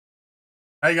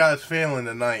How you guys feeling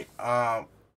tonight? How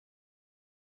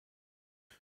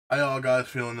y'all guys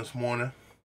feeling this morning?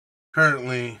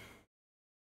 Currently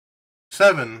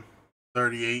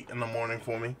 7:38 in the morning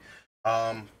for me.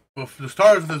 But for the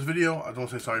start of this video, I just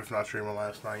want to say sorry for not streaming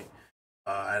last night.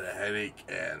 I had a headache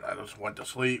and I just went to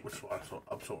sleep, which is why I'm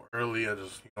up so early. You know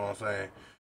what I'm saying?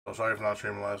 So sorry for not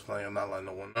streaming last night. I'm not letting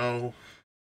no one know.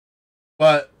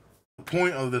 But the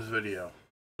point of this video,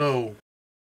 so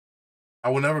I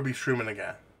will never be streaming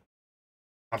again.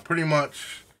 I'm pretty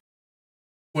much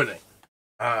quitting.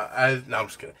 No, I'm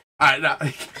just kidding. Alright, nah,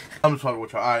 I'm just talking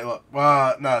with y'all. Alright, look.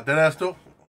 Nah, deadass though.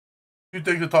 Few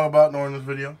things to talk about during this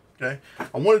video, okay?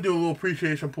 I want to do a little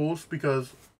appreciation post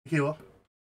because tequila.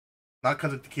 Not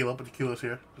because of tequila, but tequila's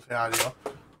here. Just say hi to y'all.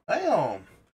 Damn.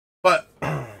 But,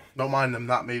 don't mind them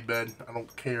not made bed. I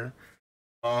don't care.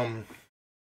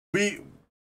 We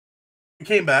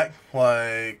came back,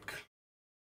 like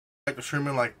the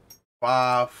streaming, like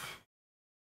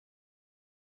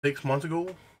 6 months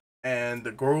ago. And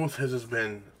the growth has just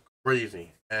been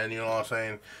crazy. And you know what I'm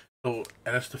saying? So,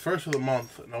 and it's the first of the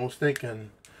month, and I was thinking,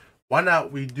 why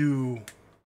not we do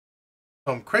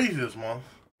something crazy this month?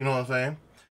 You know what I'm saying?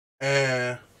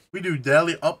 And we do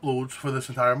daily uploads for this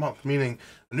entire month, meaning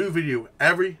a new video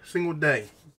every single day.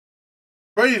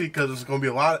 Crazy because it's going to be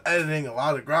a lot of editing, a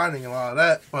lot of grinding, a lot of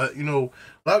that. But you know,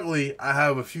 luckily I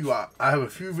have a few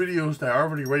videos that are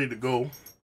already ready to go.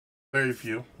 Very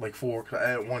few, like 4, because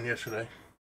I added 1 yesterday.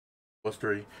 Was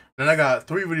 3. Then I got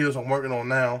 3 videos I'm working on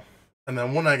now, and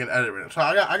then 1 I can edit it. So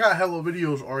I got hella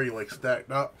videos already like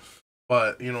stacked up.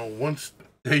 But you know, once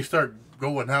they start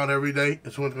going out every day,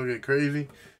 it's when it's gonna get crazy.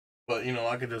 But you know,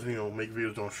 I could just make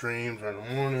videos on streams or in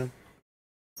the morning.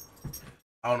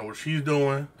 I don't know what she's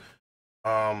doing.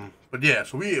 But yeah,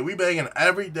 so we banging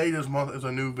every day this month is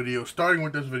a new video, starting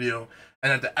with this video,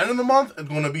 and at the end of the month it's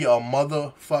gonna be a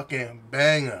motherfucking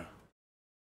banger.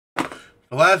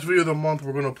 The last video of the month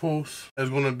we're going to post is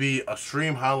going to be a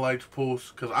stream highlights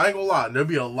post. Because I ain't going to lie, there'll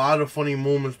be a lot of funny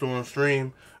moments during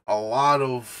stream. A lot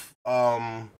of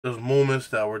those moments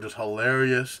that were just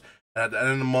hilarious. And at the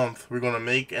end of the month, we're going to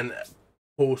make and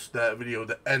post that video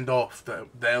to end off the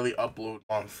daily upload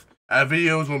month. That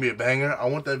video is going to be a banger. I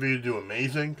want that video to do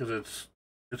amazing because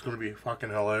it's going to be fucking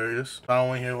hilarious. I don't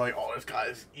want to hear like, oh, this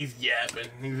guy's, he's yapping.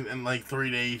 In like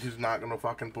 3 days, he's not going to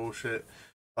fucking post shit.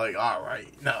 Like,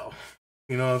 alright, no.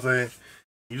 You know what I'm saying?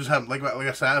 You just have, like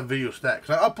I said, I have video stacked.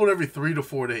 So I upload every 3 to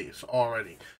 4 days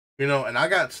already. You know, and I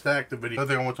got stacked the video.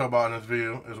 Another thing I want to talk about in this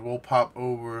video is we'll pop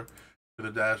over to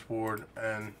the dashboard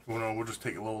and, you know, we'll just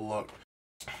take a little look.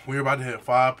 We're about to hit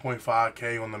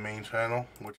 5.5K on the main channel,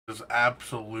 which is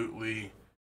absolutely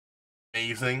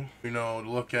amazing. You know, to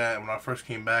look at, when I first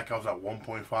came back, I was at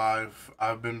 1.5.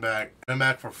 I've been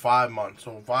back for 5 months.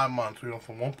 So 5 months, we went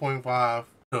from 1.5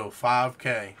 to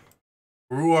 5K.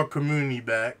 Grew our community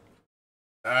back.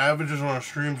 Our averages on our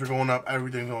streams are going up.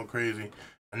 Everything's going crazy.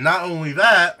 And not only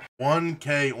that,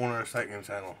 1K on our second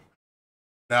channel.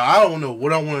 Now, I don't know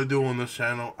what I want to do on this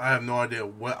channel. I have no idea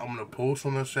what I'm going to post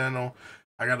on this channel.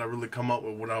 I got to really come up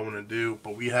with what I want to do.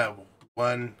 But we have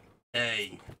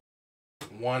 1K.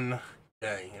 1K.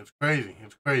 It's crazy.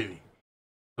 It's crazy.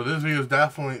 So this video is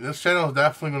this channel is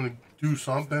definitely going to do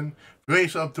something. If you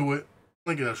ain't up to it,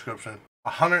 link in the description.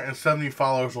 170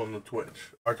 followers on the Twitch.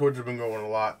 Our Twitch has been going a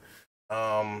lot.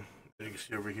 As you can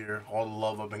see over here, all the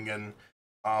love I've been getting.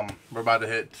 We're about to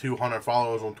hit 200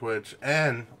 followers on Twitch,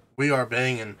 and we are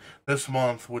banging this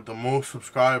month with the most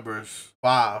subscribers,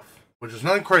 5, which is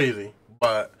nothing crazy,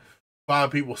 but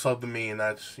 5 people subbed to me, and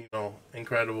that's, you know,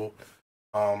 incredible.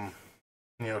 You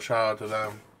know, shout out to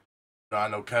them. I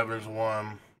know Kevin's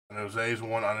one. I know Zay's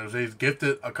one. I know Zay's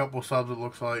gifted a couple subs, it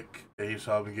looks like. Yeah, he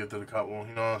subbed and gifted a couple,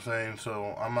 you know what I'm saying?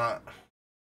 So, I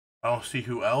don't see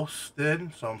who else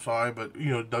did, so I'm sorry, but, you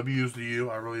know, W's to you.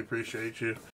 I really appreciate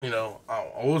you. You know, I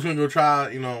was going to go try,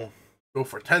 you know, go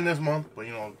for 10 this month, but,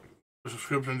 you know, the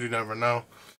subscriptions, you never know.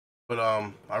 But,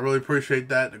 I really appreciate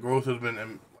that. The growth has been,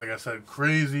 like I said,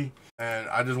 crazy, and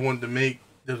I just wanted to make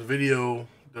this video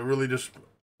to really just,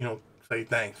 you know, say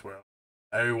thanks, bro.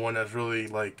 Everyone that's really,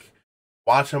 like,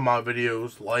 watching my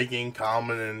videos, liking,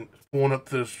 commenting, pulling up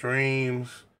to the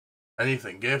streams,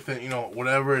 anything, gifting, you know,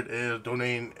 whatever it is,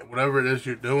 donating, whatever it is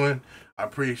you're doing, I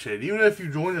appreciate it. Even if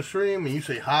you join the stream and you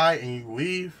say hi and you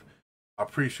leave, I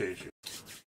appreciate you.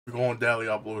 We're going daily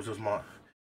uploads this month.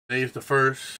 Today's the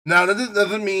 1st. Now, that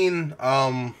doesn't mean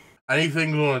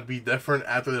anything's going to be different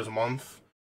after this month.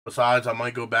 Besides, I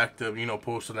might go back to, you know,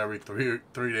 posting every 3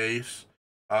 days.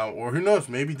 Or who knows,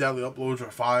 maybe daily uploads are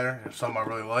fire and some I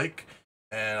really like.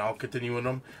 and I'll continue with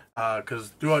them. Because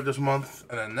throughout this month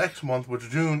and then next month, which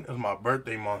June is my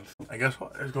birthday month. And guess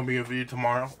what? There's gonna be a video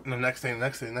tomorrow, and the next day,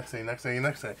 next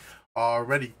day.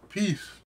 Already, peace.